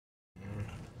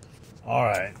All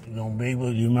right, you're gonna be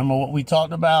able. You remember what we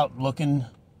talked about? Looking,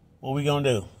 what we gonna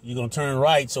do? You're gonna turn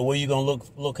right. So where you gonna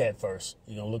look at first?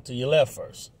 You're gonna look to your left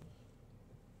first.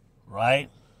 Right,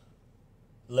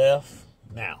 left.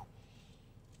 Now,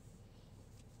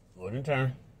 go ahead and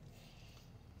turn.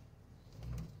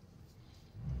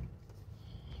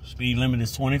 Speed limit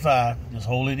is 25. Just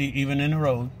hold it even in the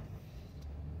road.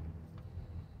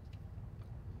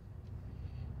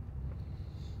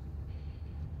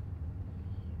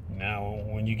 Now,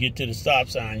 when you get to the stop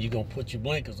sign, you're going to put your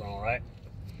blinkers on, right?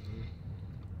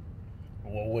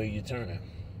 Mm-hmm. What way you turning?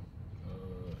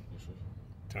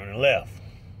 Turning left.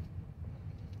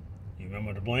 You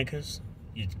remember the blinkers?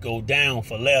 You go down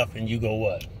for left and you go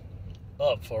what?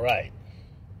 Up for right.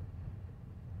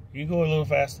 You go a little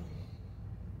faster.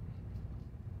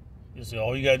 Just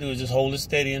all you got to do is just hold it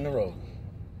steady in the road.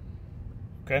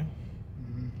 Okay?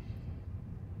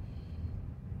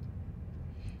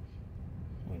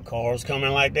 Cars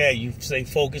coming like that, you stay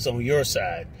focused on your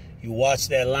side. You watch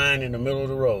that line in the middle of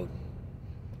the road.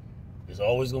 There's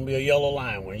always going to be a yellow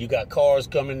line. When you got cars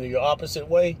coming the opposite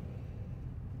way,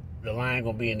 the line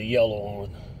going to be in the yellow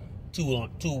on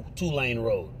two-lane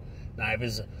road. Now, if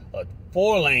it's a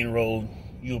 4-lane road,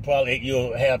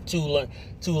 you'll have two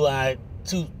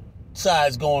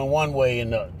sides going one way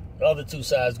and the other 2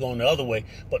 sides going the other way.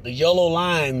 But the yellow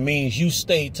line means you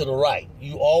stay to the right.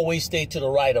 You always stay to the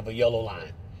right of a yellow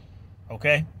line.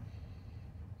 Okay?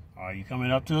 All right, you're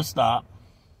coming up to a stop.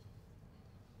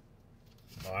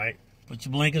 All right, put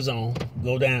your blinkers on.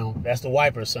 Go down. That's the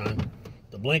wiper, son.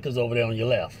 The blinkers over there on your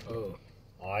left. Oh.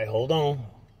 All right, hold on.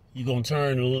 You're going to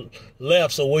turn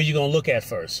left, so where you going to look at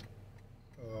first?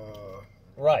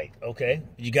 Right, okay.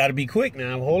 You got to be quick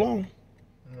now. Hold on.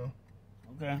 No.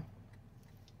 Okay.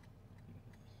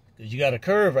 Because you got a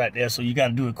curve right there, so you got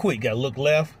to do it quick. You got to look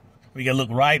left. You got to look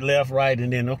right, left, right,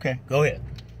 and then, okay, go ahead.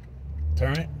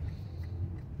 Turn it.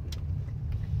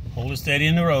 Hold it steady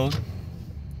in the road.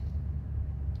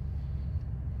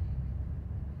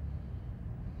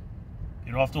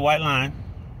 Get off the white line.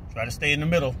 Try to stay in the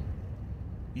middle.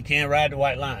 You can't ride the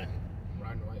white line.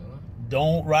 Ride the white line?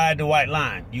 Don't ride the white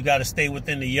line. You got to stay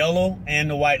within the yellow and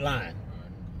the white line.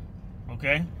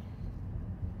 Okay?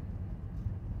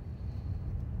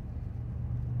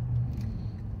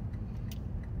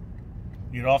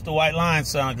 Get off the white line,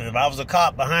 son, because if I was a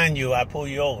cop behind you, I'd pull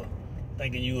you over,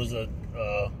 thinking you was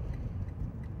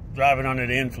driving under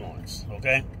the influence,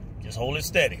 okay? Just hold it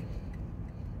steady.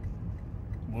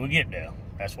 We'll get there.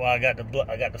 That's why I got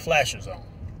the flashers on.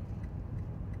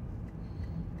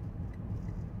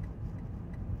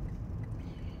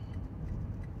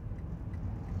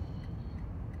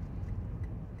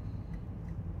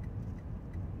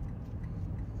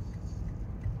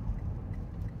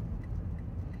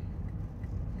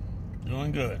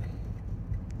 Doing good.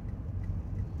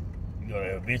 You're going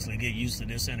to eventually get used to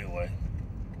this anyway.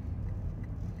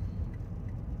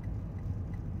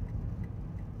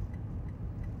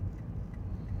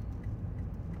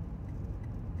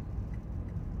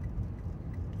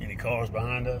 Any cars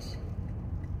behind us?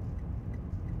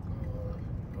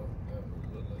 No, that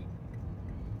would look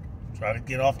like. Try to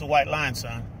get off the white line,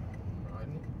 son.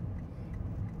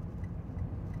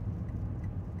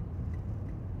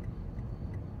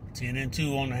 10 and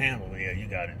 2 on the handle. Yeah, you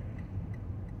got it.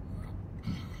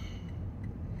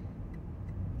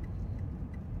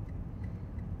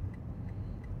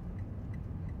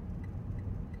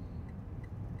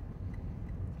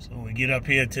 So when we get up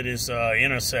here to this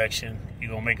intersection,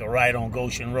 you're going to make a right on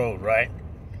Goshen Road, right?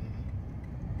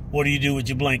 What do you do with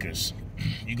your blinkers?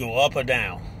 You go up or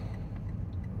down?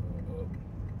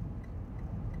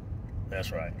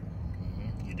 That's right.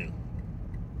 You do.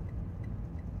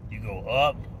 You go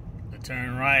up, to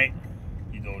turn right,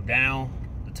 you go down,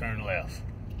 to turn left.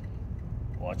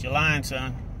 Watch your line,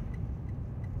 son.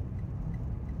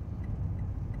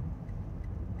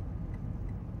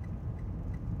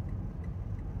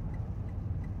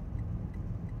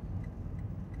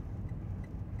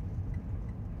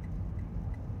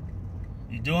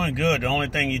 You're doing good. The only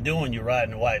thing you're doing, you're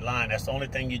riding the white line. That's the only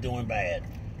thing you're doing bad.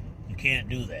 You can't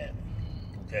do that,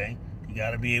 okay? You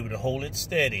got to be able to hold it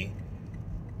steady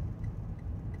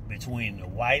between the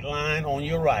white line on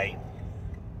your right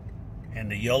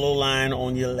and the yellow line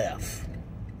on your left.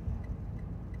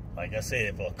 Like I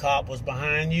said, if a cop was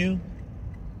behind you,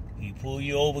 he pull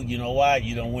you over. You know why?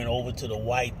 You done went over to the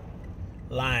white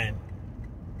line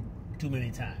too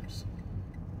many times.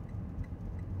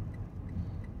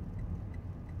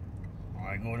 All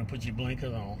right, go ahead and put your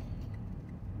blinkers on.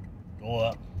 Go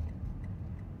up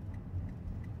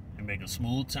and make a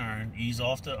smooth turn. Ease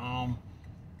off the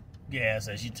gas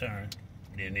as you turn.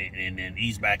 and then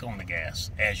ease back on the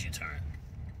gas as you turn.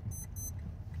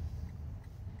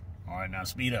 All right, now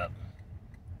speed up.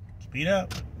 Speed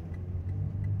up.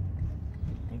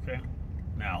 Okay.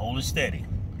 Now hold it steady.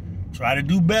 Try to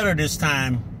do better this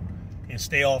time and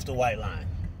stay off the white line.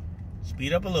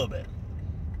 Speed up a little bit.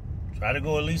 Try to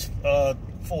go at least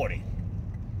 40.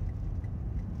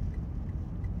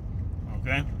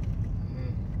 Okay?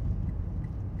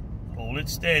 Hold it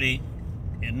steady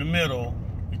in the middle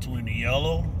between the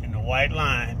yellow and the white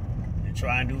line and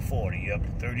try and do 40. You're up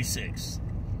to 36.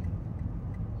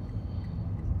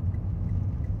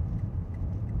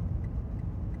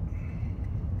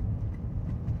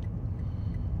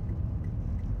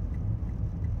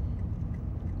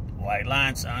 White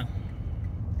line, son.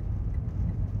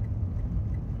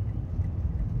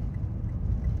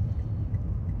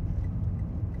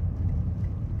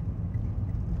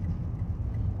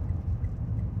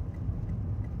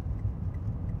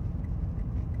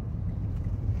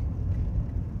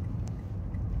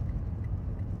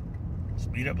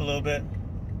 Speed up a little bit.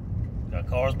 Got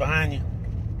cars behind you,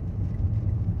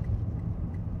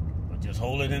 but just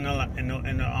hold it in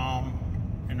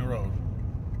the road.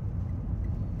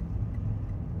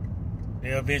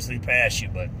 They'll eventually pass you,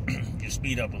 but you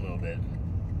speed up a little bit.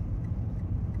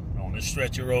 On this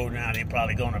stretch of road now, they're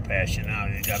probably gonna pass you now.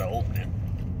 They got an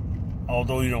opening.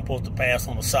 Although you don't supposed to pass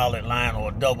on a solid line or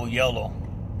a double yellow.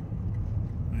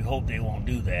 We hope they won't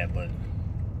do that, but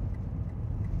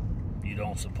you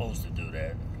don't supposed to do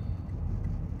that.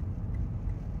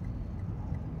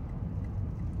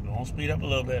 Go on, speed up a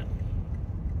little bit.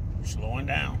 Slowing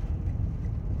down.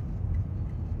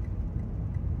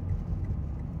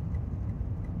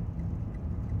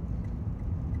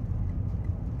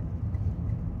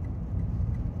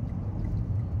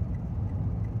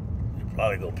 They'll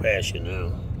probably go past you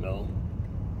now. No?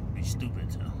 Be stupid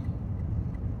to.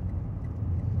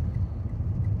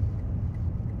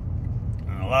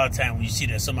 A lot of times when you see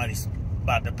that somebody's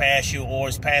about to pass you or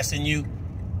is passing you,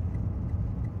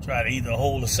 try to either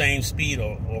hold the same speed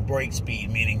or break speed,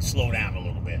 meaning slow down a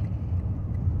little bit.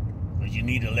 But you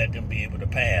need to let them be able to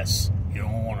pass. You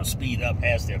don't want to speed up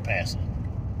as they're passing.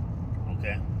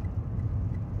 Okay?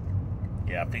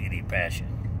 Yeah, I figured he'd pass you.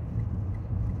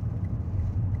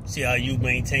 See how you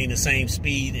maintain the same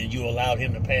speed and you allowed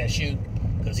him to pass you?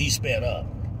 Because he sped up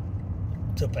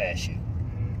to pass you.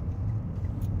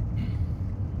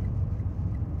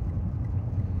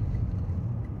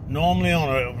 Normally on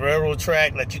a railroad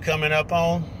track that you're coming up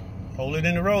on, hold it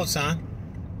in the road, son.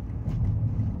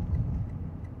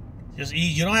 Just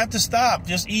ease. You don't have to stop.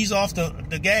 Just ease off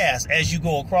the gas as you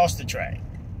go across the track.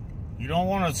 You don't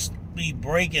want to be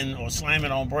braking or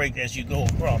slamming on brake as you go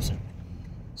across it.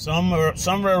 Some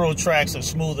railroad tracks are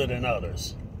smoother than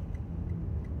others.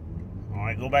 All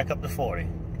right, go back up to 40.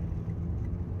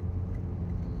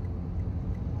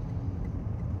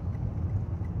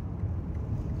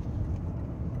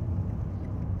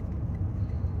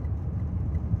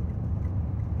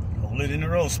 Hold it in the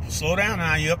road. Slow down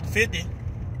now. You're up to 50.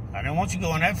 I didn't want you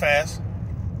going that fast.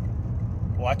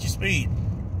 Watch your speed.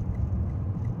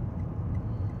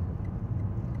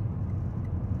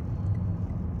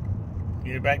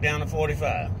 Get it back down to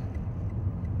 45.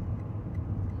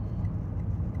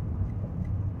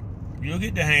 You'll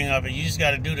get the hang of it. You just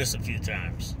got to do this a few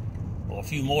times. Or a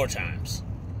few more times.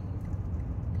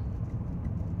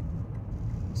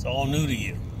 It's all new to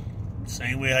you.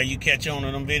 Same way how you catch on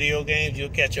in them video games, you'll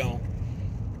catch on.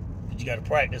 But you got to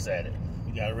practice at it.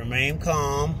 You got to remain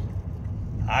calm.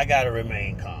 I got to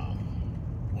remain calm.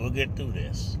 We'll get through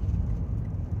this.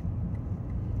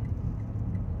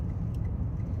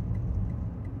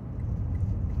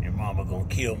 Your mama gonna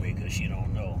kill me because she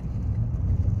don't know.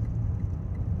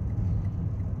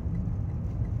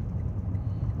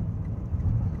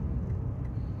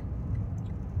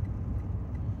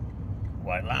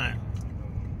 White line.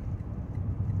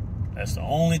 That's the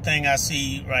only thing I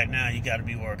see right now you got to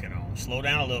be working on. Slow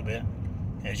down a little bit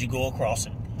as you go across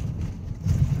it.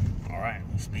 All right,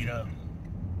 speed up.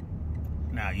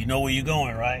 Now, you know where you're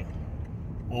going, right?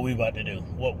 What we about to do?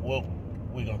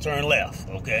 We're going to turn left,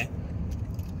 okay?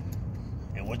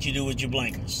 And what you do with your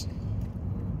blinkers?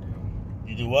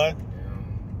 You do what?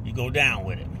 You go down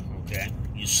with it, okay?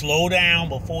 You slow down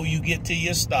before you get to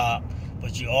your stop,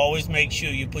 but you always make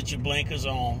sure you put your blinkers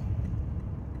on.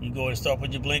 You go and start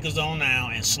putting your blinkers on now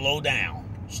and slow down.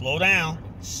 Slow down.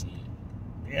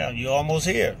 Yeah, you're almost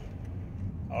here.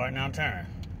 All right, now turn.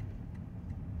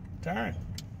 Turn.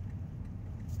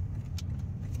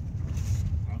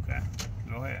 Okay,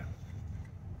 go ahead.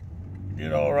 You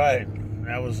did all right.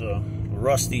 That was a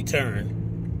rusty turn.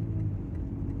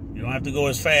 You don't have to go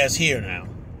as fast here now.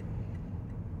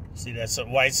 See that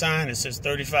white sign? It says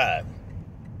 35.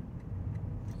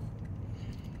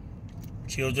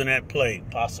 Children at play,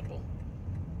 possible.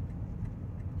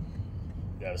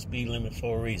 Got a speed limit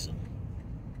for a reason.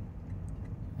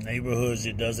 Neighborhoods,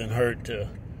 it doesn't hurt to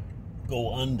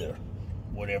go under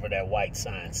whatever that white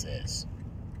sign says.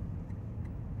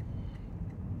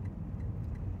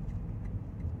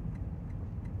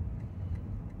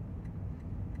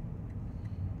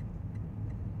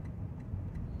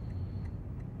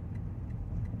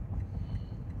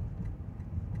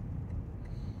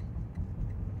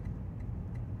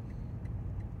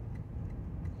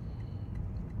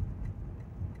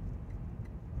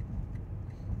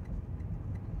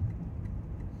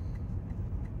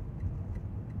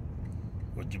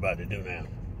 What you about to do now?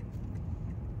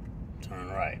 Turn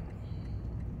right.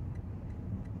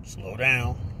 Slow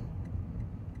down.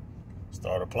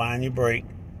 Start applying your brake.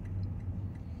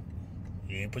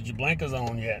 You ain't put your blinkers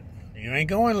on yet. You ain't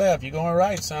going left. You're going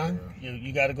right, son.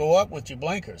 You got to go up with your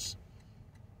blinkers.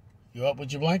 You up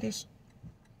with your blinkers?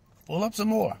 Pull up some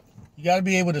more. You got to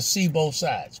be able to see both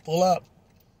sides. Pull up.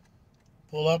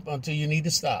 Pull up until you need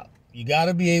to stop. You got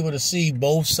to be able to see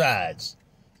both sides.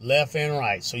 Left and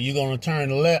right. So you're going to turn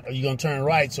left or you're going to turn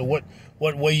right. So what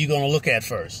way you going to look at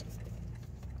first?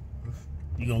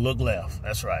 You're going to look left.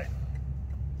 That's right.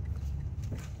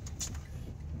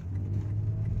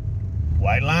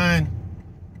 White line.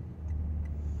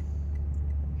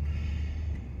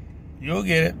 You'll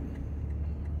get it.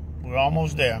 We're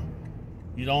almost there.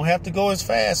 You don't have to go as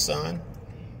fast, son.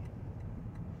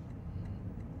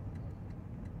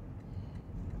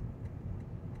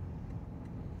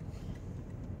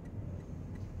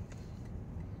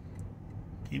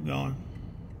 Keep going.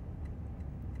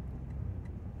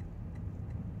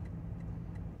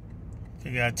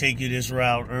 Figure I'd take you this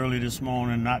route early this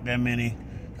morning, not that many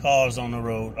cars on the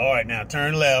road. All right, now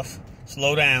turn left,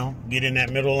 slow down, get in that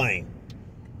middle lane.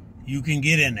 You can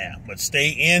get in there, but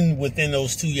stay in within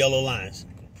those two yellow lines.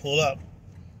 Pull up.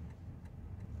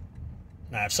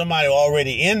 Now, if somebody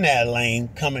already in that lane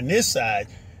coming this side,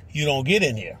 you don't get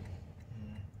in here.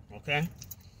 Okay?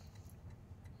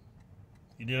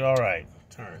 You did all right.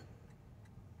 Turn.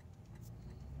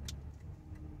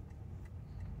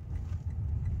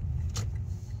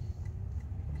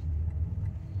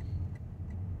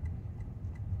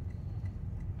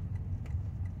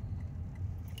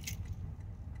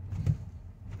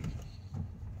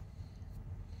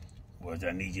 What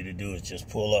I need you to do is just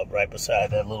pull up right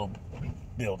beside that little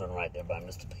building right there by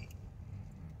Mr. P.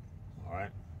 All right?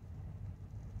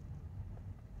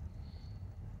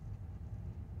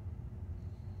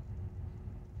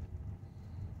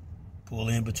 Pull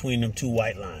in between them two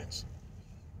white lines.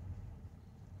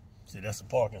 See, that's a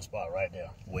parking spot right there,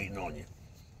 waiting on you.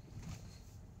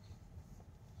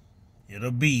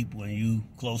 It'll beep when you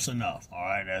close enough, all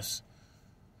right? That's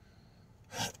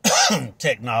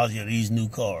technology of these new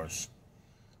cars.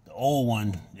 The old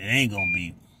one, it ain't gonna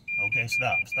beep. Okay,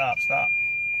 stop.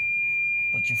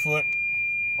 Put your foot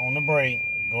on the brake,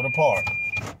 go to park.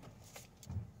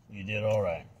 You did all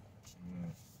right.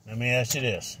 Let me ask you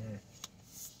this.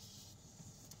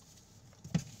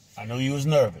 I know you was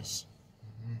nervous.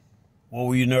 What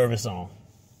were you nervous on?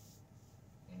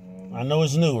 I know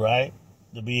it's new, right?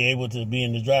 To be able to be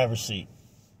in the driver's seat.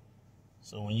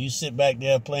 So when you sit back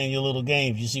there playing your little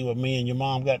games, you see what me and your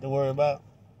mom got to worry about?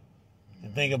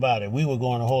 And think about it. We were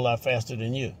going a whole lot faster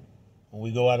than you. When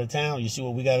we go out of town, you see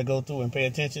what we got to go through and pay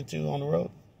attention to on the road?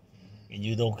 And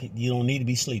you don't need to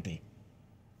be sleepy.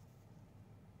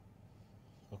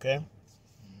 Okay?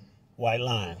 White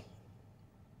line.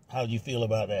 How do you feel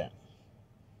about that?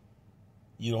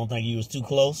 You don't think you was too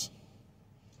close?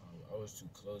 I was too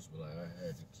close, but like I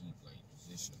had to keep like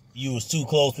position. You was too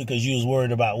close because you was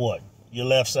worried about what? Your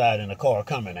left side and the car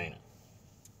coming, ain't it?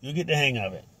 You'll get the hang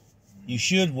of it. You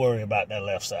should worry about that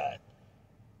left side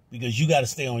because you got to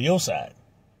stay on your side.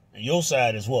 And your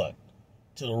side is what?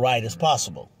 To the right as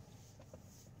possible.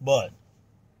 But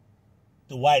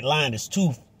the white line is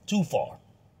too far.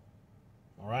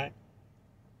 All right?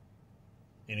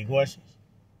 Any questions?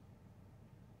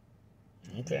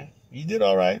 Okay. You did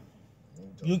all right.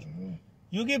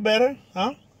 You'll get better,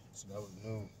 huh? So that was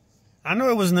new. I know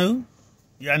it was new.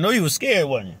 Yeah, I know you were scared,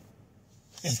 wasn't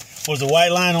you? Was the white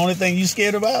line the only thing you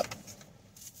scared about?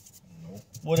 No.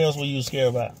 What else were you scared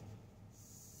about?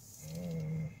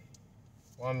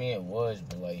 Well, I mean, it was,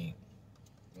 but like,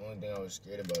 the only thing I was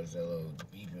scared about is that little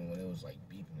beeping when it was like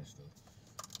beeping and stuff.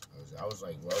 I was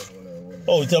like, well, I was wondering when.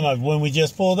 Oh, you talking about when we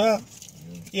just pulled up?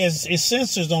 Yes, it's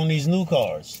sensors on these new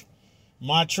cars.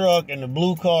 My truck and the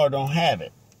blue car don't have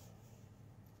it.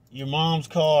 Your mom's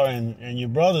car and your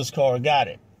brother's car got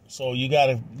it. So you got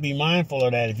to be mindful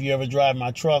of that. If you ever drive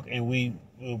my truck, and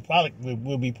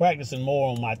we'll be practicing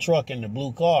more on my truck in the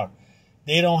blue car,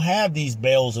 they don't have these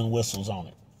bells and whistles on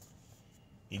it.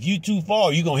 If you too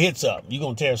far, you're going to hit something. You're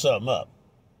going to tear something up.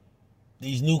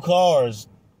 These new cars,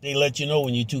 they let you know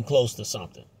when you're too close to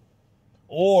something.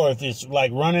 Or if it's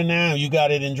like running now, you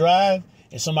got it in drive,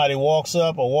 and somebody walks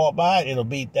up or walk by, it'll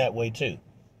beep that way too.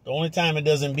 The only time it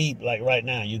doesn't beep, like right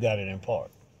now, you got it in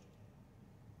park.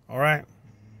 All right?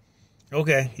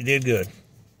 Okay, you did good.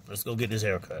 Let's go get this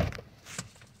haircut.